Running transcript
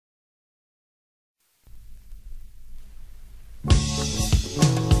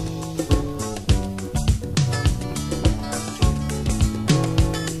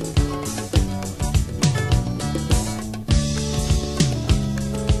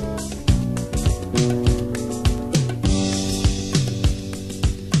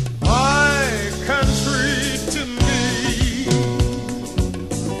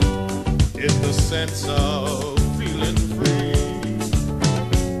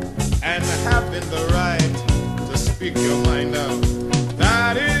having the right to speak your mind out.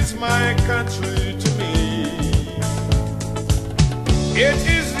 That is my country to me. It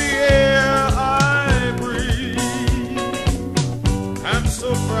is the air I breathe. I'm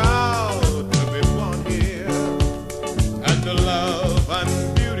so proud to be born here, and the love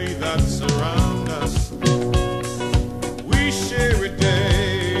and beauty that surround us, we share it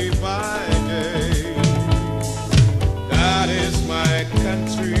day by day. That is my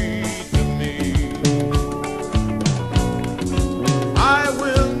country to me. I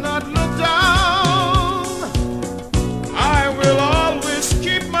will not look down. I will always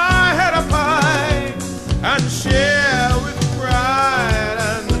keep my head up high and share with pride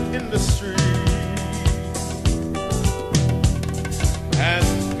and industry. And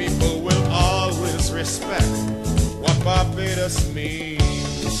people will always respect what Barbados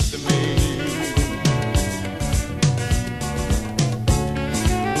means to me.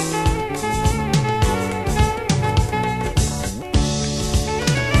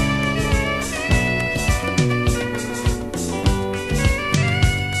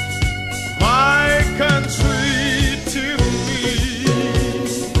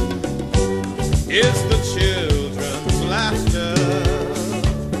 Is the children's laughter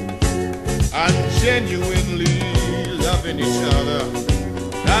and genuinely loving each other.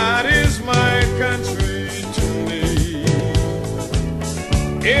 That is my country to me.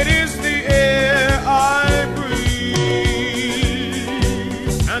 It is the air I breathe,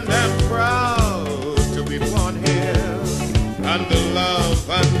 and I'm proud to be born here, and the love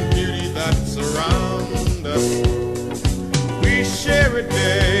and beauty that surround us, we share it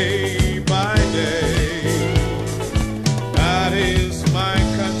day by day. That is my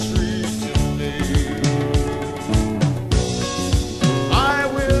country to me. I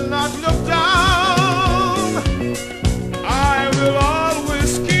will not look down. I will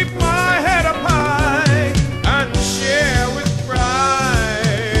always keep my head up high and share with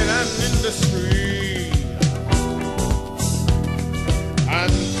pride and industry.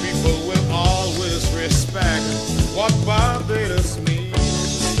 And people will always respect what Barbados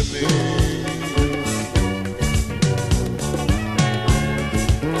means to me.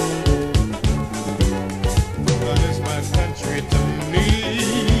 That is my country to me,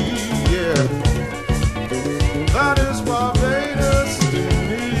 yeah. That is Barbados to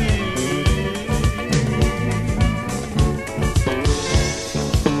me.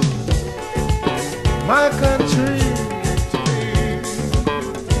 My country.